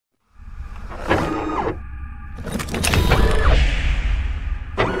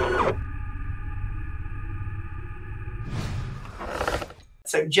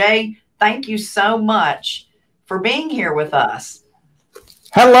So Jay, thank you so much for being here with us.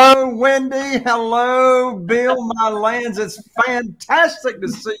 Hello, Wendy. Hello, Bill, my lands. It's fantastic to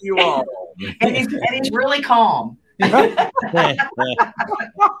see you all. And he's really calm.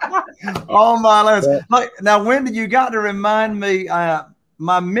 Oh, my lands. Look, now, Wendy, you got to remind me,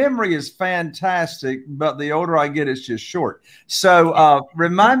 my memory is fantastic, but the older I get, it's just short. So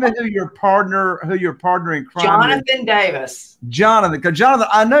remind me who your partner in crime Jonathan is. Davis. Jonathan, because Jonathan,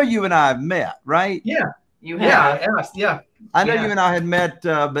 I know you and I have met, right? Yeah. You have. Yeah. I know you and I had met,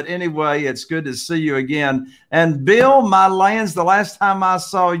 but anyway, it's good to see you again. And Bill, my lands, the last time I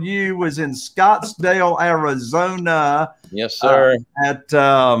saw you was in Scottsdale, Arizona. Yes, sir. At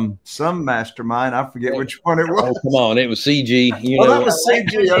some mastermind. I forget which one it was. Oh, come on. It was CG. You know, that was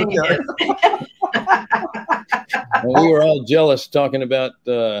CG. Okay. And we were all jealous talking about,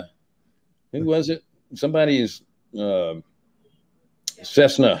 who was it? Somebody's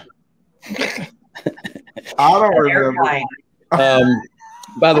Cessna. I don't remember.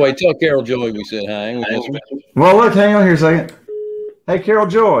 By the way, tell Carol Joy we said hi. Well, look, hang on here a second. Hey, Carol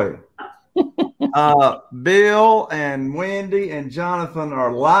Joy. Bill and Wendy and Jonathan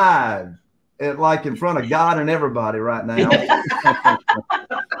are live, like in front of God and everybody right now.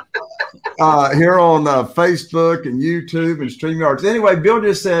 Here on Facebook and YouTube and StreamYards. Anyway, Bill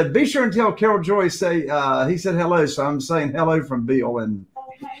just said, be sure and tell Carol Joy, he said hello. So I'm saying hello from Bill. And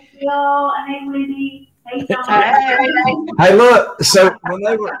hey, Bill. Hey, Wendy. Hey, look, so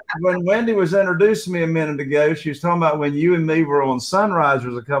when Wendy was introducing me a minute ago, she was talking about when you and me were on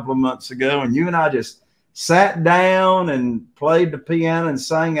Sunrisers a couple of months ago, and you and I just sat down and played the piano and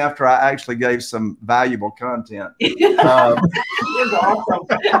sang after I actually gave some valuable content. It was awesome.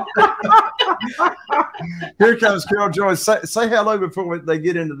 Here comes Carol Joy. Say hello before they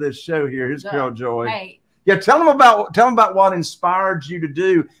get into this show here. Here's Carol Joy. Hey. Yeah, tell them about what inspired you to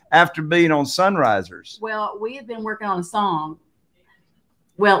do after being on Sunrisers. Well, we had been working on a song.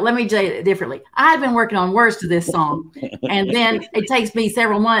 Well, let me say it differently. I had been working on words to this song, and then it takes me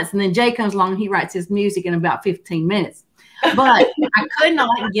several months, and then Jay comes along and he writes his music in about 15 minutes. But I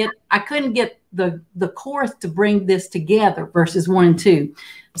couldn't get the chorus to bring this together, verses 1 and 2.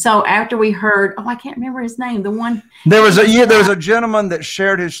 So after we heard, I can't remember his name. There was a gentleman that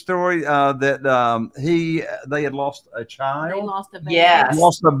shared his story that they had lost a child. They lost a baby. Yes.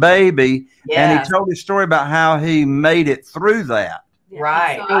 Lost a baby. Yes. And he told his story about how he made it through that.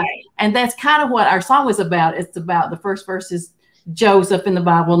 Right. And that's kind of what our song was about. It's about the first verse is Joseph in the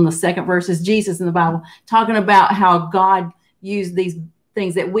Bible, and the second verse is Jesus in the Bible, talking about how God used these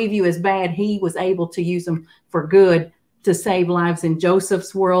things that we view as bad. He was able to use them for good to save lives in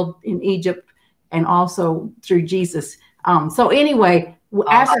Joseph's world in Egypt, and also through Jesus. So anyway,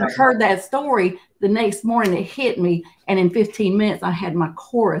 after I heard that story, the next morning it hit me, and in 15 minutes I had my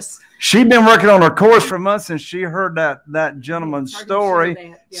chorus. She'd been working on her chorus for months, and she heard that gentleman's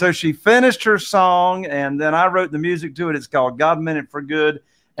story. So she finished her song, and then I wrote the music to it. It's called God Meant It for Good.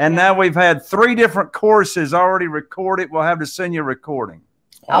 And now we've had 3 different choruses already recorded. We'll have to send you a recording.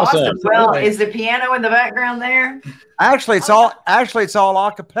 Awesome. Well, is the piano in the background there? Actually, it's all a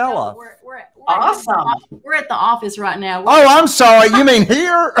cappella. Awesome. We're at the office right now. Oh, I'm sorry. You mean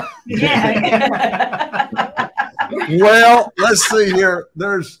here? Yeah. Well, let's see here.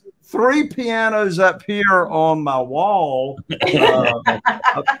 There's 3 pianos up here on my wall,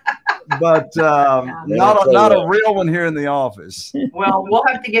 but not a real one here in the office. Well, we'll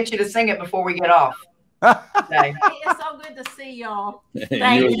have to get you to sing it before we get off. Hey, it's so good to see y'all.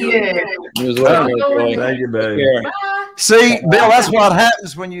 Thank you. Thank you, baby. Bye. See, Bill, that's what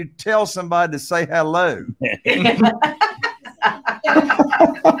happens when you tell somebody to say hello.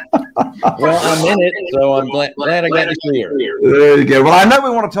 Well, I'm in it, so I'm glad I got to see her. There you go. Well, I know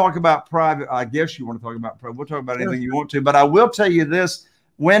we want to talk about private. I guess you want to talk about private. We'll talk about anything you want to, but I will tell you this,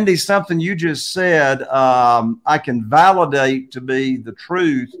 Wendy, something you just said, I can validate to be the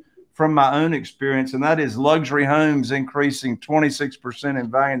truth from my own experience, and that is luxury homes increasing 26%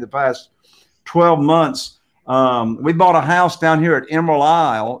 in value in the past 12 months. We bought a house down here at Emerald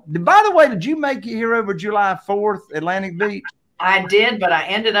Isle. By the way, did you make it here over July 4th, Atlantic Beach? I did, but I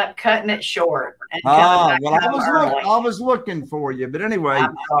ended up cutting it short. And well, I was looking for you, but anyway.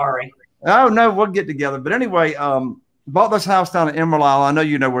 I'm sorry. Oh, no, we'll get together. But anyway, bought this house down at Emerald Isle. I know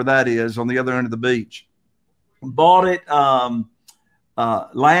you know where that is, on the other end of the beach. Bought it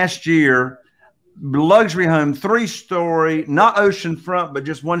last year. Luxury home, 3-story, not oceanfront, but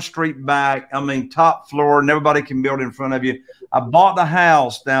just 1 street back. I mean, top floor, and everybody can build in front of you. I bought the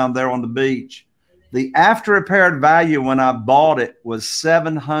house down there on the beach. The after repaired value when I bought it was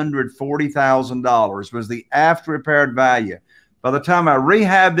 $740,000 was the after repaired value. By the time I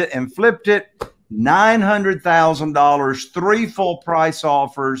rehabbed it and flipped it, $900,000, 3 full price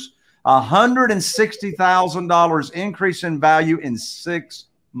offers, $160,000 increase in value in 6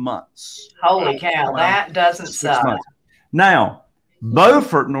 months. Holy cow, that doesn't suck. Now,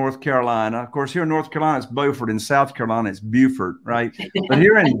 Beaufort, North Carolina. Of course, here in North Carolina, it's Beaufort. In South Carolina, it's Beaufort, right? But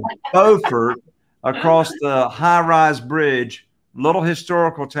here in Beaufort, across the high-rise bridge, little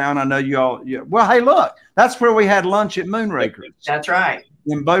historical town. I know you all. Well, hey, look, that's where we had lunch at Moonrakers. That's right.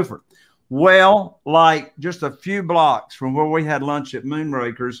 In Beaufort. Well, like just a few blocks from where we had lunch at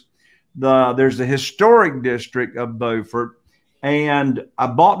Moonrakers, there's the historic district of Beaufort. And I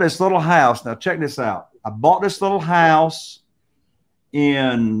bought this little house. Now, check this out. I bought this little house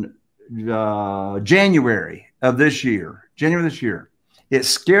in January of this year. It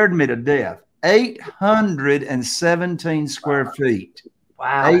scared me to death. 817 square feet.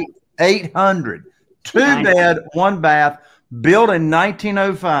 Wow. 800. 2 bed, 1 bath, built in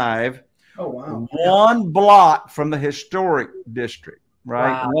 1905. Oh, wow. 1 block from the historic district,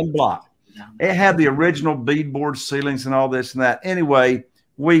 right? Wow. 1 block. It had the original beadboard ceilings and all this and that. Anyway,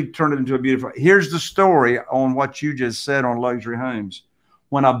 we turned it into a beautiful. Here's the story on what you just said on luxury homes.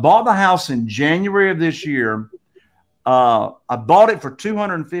 When I bought the house in January of this year, I bought it for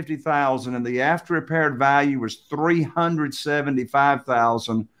 $250,000, and the after repaired value was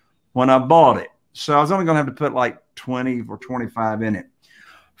 $375,000 when I bought it. So I was only going to have to put like 20 or 25 in it.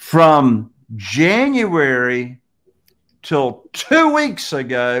 From January till 2 weeks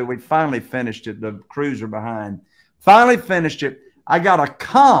ago, we finally finished it. The crews are behind. Finally finished it. I got a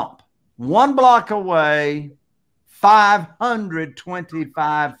comp 1 block away,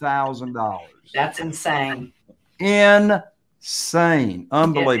 $525,000. That's insane. Insane.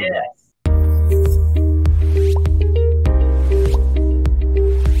 Unbelievable.